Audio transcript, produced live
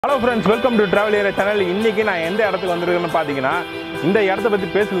Hello friends, welcome to Travel Ecr channel. இன்னைக்கு நான் எந்த இடத்துக்கு வந்திருக்கேன்னு பாத்தீங்கன்னா இந்த இடத்தை பத்தி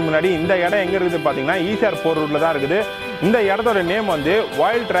பேசுறதுக்கு முன்னாடி இந்த இடம் எங்க இருக்குது பாத்தீங்கன்னா ஈசிஆர் போரூர்ல தான் இருக்குது. இந்த இடத்தோட நேம் வந்து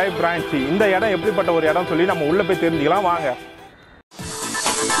வைல்ட் டிரைவ் பிரான்ச். இந்த இடம் எப்படிப்பட்ட ஒரு இடம் சொல்லி நம்ம உள்ள போய் தெரிஞ்சுக்கலாம் வாங்க.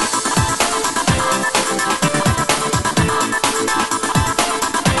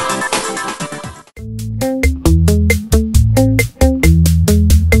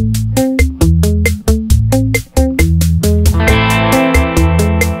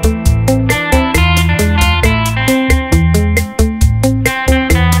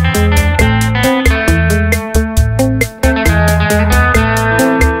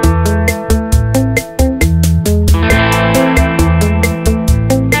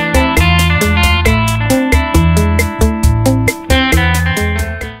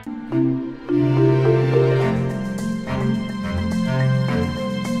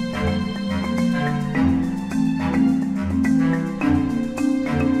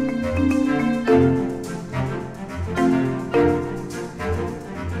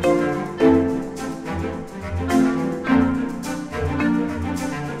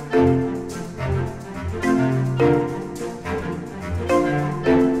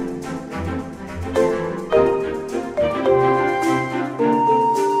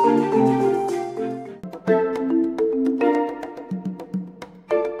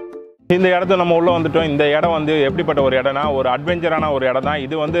 இந்த இடத்துல நம்ம உள்ள வந்துட்டோம். இந்த இடம் வந்து எப்படிப்பட்ட ஒரு இடம்னா ஒரு அட்வென்ச்சரான ஒரு இடம் தான்.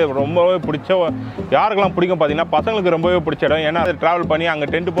 இது வந்து ரொம்பவே பிடிச்ச யாருக்கெல்லாம் பிடிக்கும் பார்த்தீங்கன்னா பசங்களுக்கு ரொம்பவே பிடிச்ச இடம். ஏன்னா அது ட்ராவல் பண்ணி அங்கே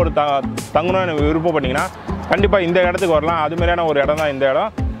டென்ட் போட்டு தங்கணும்னு விருப்பப்பட்டீங்கன்னா கண்டிப்பாக இந்த இடத்துக்கு வரலாம். அது மாதிரியான ஒரு இடம் தான் இந்த இடம்.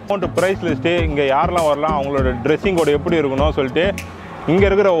 அமௌண்ட் ப்ரைஸ் லிஸ்ட்டு இங்கே யாரெல்லாம் வரலாம், அவங்களோட ட்ரெஸ்ஸிங் கோடு எப்படி இருக்கணும் சொல்லிட்டு இங்கே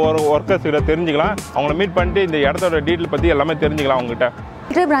இருக்கிற ஒரு ஒர்க்கர்ஸ் கிட்ட தெரிஞ்சுக்கலாம். அவங்கள மீட் பண்ணிட்டு இந்த இடத்தோட டீட்டெயில் பற்றி எல்லாமே தெரிஞ்சுக்கலாம் அவங்ககிட்ட.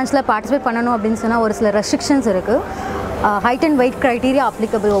 ஈக்ர் பிரான்ச்சில் பார்ட்டிசிபேட் பண்ணணும் அப்படின்னு சொன்னால் ஒரு சில ரெஸ்ட்ரிக்ஷன்ஸ் இருக்குது. Height and wait criteria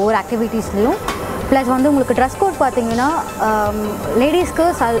applicable ஒவ்வொரு ஆக்டிவிட்டீஸ்லையும். ப்ளஸ் வந்து உங்களுக்கு ட்ரெஸ் கோட் பார்த்தீங்கன்னா லேடிஸ்க்கு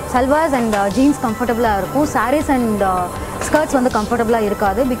சல்வார்ஸ் அண்ட் ஜீன்ஸ் கம்ஃபர்டபுளாக இருக்கும். சாரீஸ் அண்ட் ஸ்கர்ட்ஸ் வந்து கம்ஃபர்டபுளாக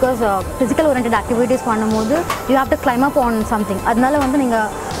இருக்காது. பிகாஸ் ஃபிசிக்கல் ஓரியன்டட் ஆக்டிவிட்டீஸ் பண்ணும்போது you have to claim up on something. அதனால வந்து நீங்கள்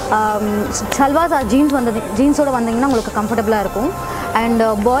சல்வார்ஸ் ஆர் ஜீன்ஸோடு வந்தீங்கன்னா உங்களுக்கு கம்ஃபர்டபுளாக இருக்கும். அண்ட்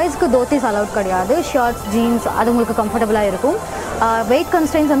பாய்ஸ்க்கு தோத்திஸ் அலவுட் கிடையாது. ஷர்ட்ஸ் ஜீன்ஸ் அது உங்களுக்கு கம்ஃபர்டபுளாக இருக்கும். வெயிட்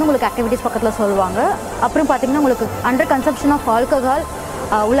கன்ஸ்ட்ரெயின்ஸ் வந்து உங்களுக்கு ஆக்டிவிட்டீஸ் பக்கத்தில் சொல்லுவாங்க. அப்புறம் பார்த்திங்கன்னா உங்களுக்கு அண்டர் கன்சப்ஷன் ஆஃப் ஆல்கஹால்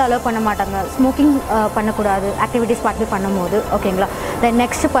உள்ளே அலோவ் பண்ண மாட்டாங்க. ஸ்மோக்கிங் பண்ணக்கூடாது ஆக்டிவிட்டீஸ் பார்ட்டிசிபேட் பண்ணும்போது. ஓகேங்களா. தென்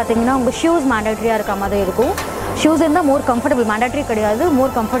நெக்ஸ்ட் பார்த்திங்கன்னா உங்கள் ஷூஸ் மேண்டட்ரியாக இருக்க மாதிரி இருக்கும். ஷூஸ் இருந்தால் மோர் கம்ஃபர்டபுள், மேண்டட்ரி கிடையாது,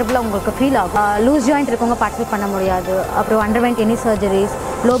 மோர் கம்ஃபர்டபுளாக உங்களுக்கு ஃபீல் ஆகும். லூஸ் ஜாயிண்ட் இருக்கவங்க பார்ட்டிசிபேட் பண்ண முடியாது. அப்புறம் underwent any surgeries,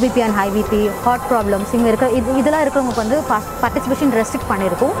 low BP and high BP, heart problems இங்கே இருக்க இதெல்லாம் இருக்கிறவங்களுக்கு வந்து பார்ட்டிசிபேஷன் ரெஸ்ட்ரிக்ட்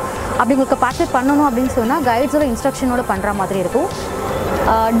பண்ணியிருக்கும். அப்படி உங்களுக்கு பார்ட்டிசிபேட் பண்ணணும் அப்படின்னு சொன்னால் கைட்ஸோட இன்ஸ்ட்ரக்ஷனோட பண்ணுற மாதிரி இருக்கும்.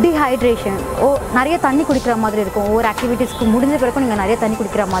 டீஹைட்ரேஷன் நிறைய தண்ணி குடிக்கிற மாதிரி இருக்கும். ஒவ்வொரு ஆக்டிவிட்டீஸ்க்கு முடிஞ்ச பிறகு நீங்கள் நிறைய தண்ணி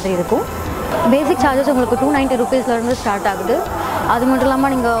குடிக்கிற மாதிரி இருக்கும். பேசிக் சார்ஜஸ் உங்களுக்கு 290 rupeesலேருந்து ஸ்டார்ட் ஆகுது. அது மட்டும்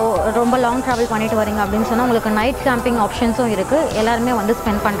இல்லாமல் நீங்கள் ரொம்ப லாங் ட்ராவல் பண்ணிட்டு வரீங்க அப்படின்னு சொன்னால் உங்களுக்கு நைட் கேம்பிங் ஆப்ஷன்ஸும் இருக்குது. எல்லாருமே வந்து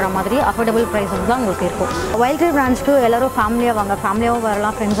ஸ்பெண்ட் பண்ணுற மாதிரி அஃபோர்டபுள் ப்ரைஸஸ் தான் உங்களுக்கு இருக்கும். வைல்ட் டிரைவ் பிரான்ச்சுக்கு எல்லோரும் ஃபேமிலியாக வாங்க. ஃபேமிலியாகவும்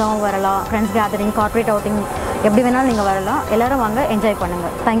வரலாம், ஃப்ரெண்ட்ஸாகவும் வரலாம். ஃப்ரெண்ட்ஸ் கேதரிங், கார்ப்பரேட் அவுட்டிங் எப்படி வேணாலும் நீங்கள் வரலாம். எல்லோரும் வாங்க, என்ஜாய்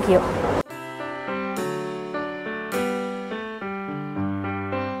பண்ணுங்கள். தேங்க்யூ.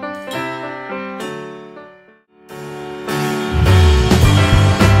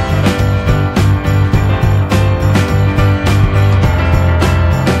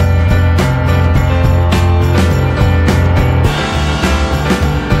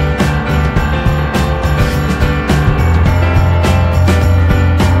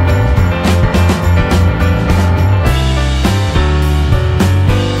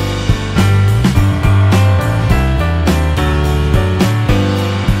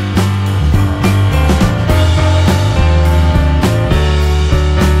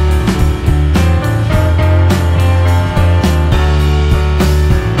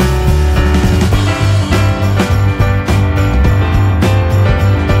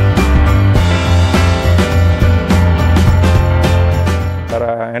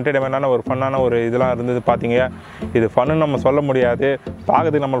 என்டர்டைன்மெண்டான ஒரு ஃபன்னான ஒரு இதெல்லாம் இருந்தது. பார்த்தீங்க இது ஃபன்னு நம்ம சொல்ல முடியாது,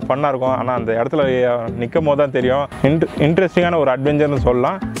 பார்க்கறதுக்கு நம்மளுக்கு ஃபன்னாக இருக்கும். ஆனால் அந்த இடத்துல நிற்கும் போது தான் தெரியும். இன்ட்ரெஸ்டிங்கான ஒரு அட்வென்ச்சர்னு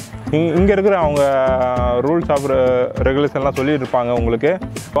சொல்லலாம். இங்கே இருக்கிற அவங்க ரூல்ஸ் ஆஃப் ரெகுலேஷன்லாம் சொல்லியிருப்பாங்க உங்களுக்கு.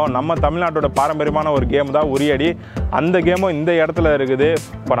 இப்போ நம்ம தமிழ்நாட்டோட பாரம்பரியமான ஒரு கேம் தான் உரியடி. அந்த கேமும் இந்த இடத்துல இருக்குது.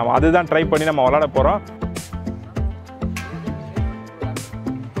 இப்போ நம்ம அதுதான் ட்ரை பண்ணி நம்ம விளாட போகிறோம்.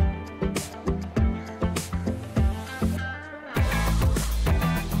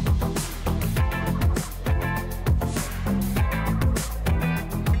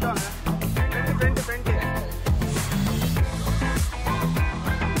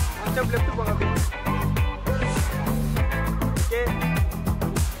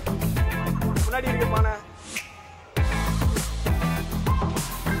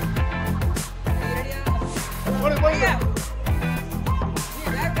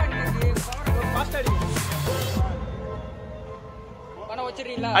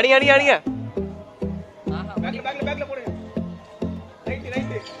 அடிங்க அடிங்க அடிங்க பேக்ல போடுங்க ரைட்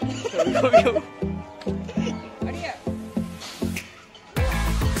அடிங்க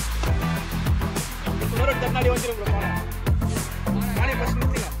ஒரு தண்ணி வந்துரும் ப்ரோ நானே ஃபர்ஸ்ட்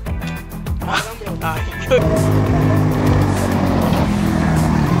நிறுத்துங்க அதான் ப்ரோ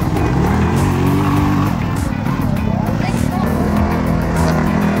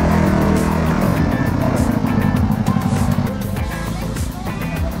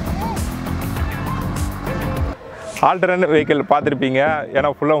ஆல்டர்னேட் வெஹிக்கிள் பார்த்துருப்பீங்க.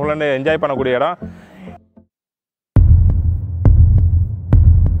 ஏன்னா ஃபுல்லாக என்ஜாய் பண்ணக்கூடிய இடம்.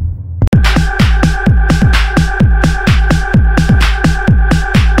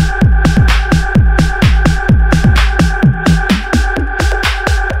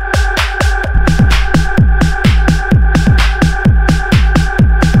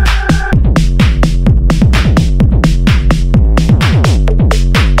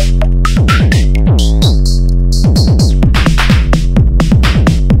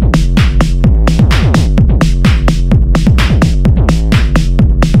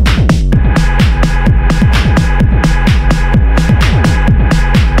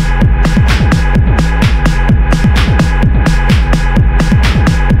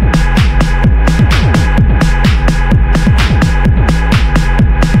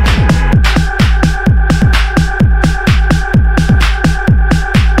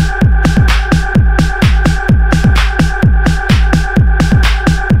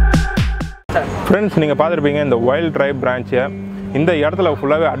 ஃப்ரெண்ட்ஸ், நீங்கள் பார்த்துருப்பீங்க இந்த வைல்ட் ட்ரைவ் பிரான்ச்சை. இந்த இடத்துல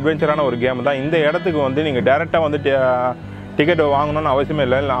ஃபுல்லாகவே அட்வென்ச்சரான ஒரு கேம் தான். இந்த இடத்துக்கு வந்து நீங்கள் டேரெக்டாக வந்து டிக்கெட் வாங்கணும்னு அவசியமே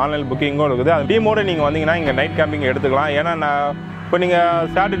இல்லை. ஆன்லைன் புக்கிங்கும் இருக்குது. அது டீமோடு நீங்கள் வந்தீங்கன்னா இங்கே நைட் கேம்பிங் எடுத்துக்கலாம். ஏன்னா நான் இப்போ நீங்கள்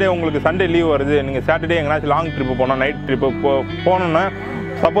சாட்டர்டே உங்களுக்கு சண்டே லீவ் வருது, நீங்கள் சாட்டர்டே எங்கேனாச்சும் லாங் ட்ரிப்பு போனோம், நைட் ட்ரிப்பு போகணுன்னா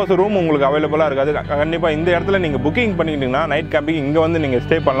சப்போஸ் ரூம் உங்களுக்கு அவைலபிளாக இருக்காது. கண்டிப்பாக இந்த இடத்துல நீங்கள் புக்கிங் பண்ணிக்கிட்டிங்கன்னா நைட் கேம்பிங் இங்கே வந்து நீங்கள்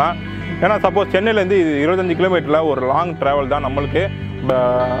ஸ்டே பண்ணலாம். ஏன்னா சப்போஸ் சென்னையிலேருந்து இது 25 கிலோமீட்டரில் ஒரு லாங் ட்ராவல் தான். நம்மளுக்கு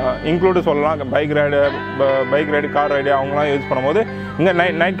இன்க்ளூடு சொல்லலாம். பைக் ரைடு கார் ரைடு அவங்களாம் யூஸ் பண்ணும்போது இங்கே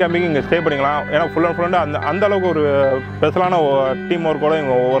நைட் கேம்பிங் இங்கே ஸ்டே பண்ணிக்கலாம். ஏன்னா ஃபுல் அண்ட் அந்த அளவுக்கு ஒரு ஸ்பெஷலான டீம் ஒர்க்கோடு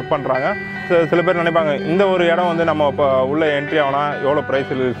இங்கே ஒர்க் பண்ணுறாங்க. சில பேர் நினைப்பாங்க இந்த ஒரு இடம் வந்து நம்ம இப்போ உள்ளே என்ட்ரி ஆகனா எவ்வளோ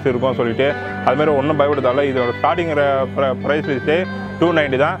ப்ரைஸ் லிஸ்ட் இருக்கும் சொல்லிட்டு. அதுமாதிரி ஒன்றும் பயப்படுத்தால. இதோட ஸ்டார்டிங் ப்ரைஸ் லிஸ்ட்டு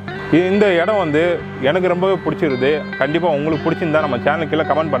 290 தான். இந்த இடம் வந்து எனக்கு ரொம்பவே பிடிச்சிருது. கண்டிப்பாக உங்களுக்கு பிடிச்சிருந்தா நம்ம சேனலுக்கு கீழே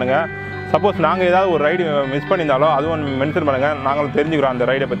கமெண்ட் பண்ணுங்கள். சப்போஸ் நாங்கள் ஏதாவது ஒரு ரைடு மிஸ் பண்ணியிருந்தாலும் அதுவும் மென்ஷன் பண்ணுங்கள். நாங்களும் தெரிஞ்சுக்கிறோம் அந்த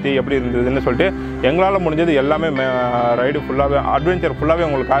ரைடை பற்றி எப்படி இருந்ததுன்னு சொல்லிட்டு. எங்களால் முடிஞ்சது எல்லாமே ரைடு ஃபுல்லாகவே அட்வென்ச்சர் ஃபுல்லாகவே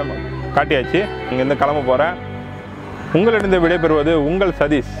உங்களுக்கு காட்டியாச்சு. இங்கேருந்து கிளம்ப போகிறேன். உங்களிடம் விடைபெறுவது உங்கள்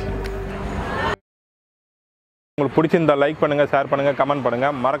சதீஷ். உங்களுக்கு பிடிச்சிருந்தால் லைக் பண்ணுங்கள், ஷேர் பண்ணுங்கள், கமெண்ட்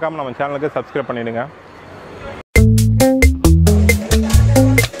பண்ணுங்கள். மறக்காமல் நம்ம சேனலுக்கு சப்ஸ்கிரைப் பண்ணிவிடுங்க.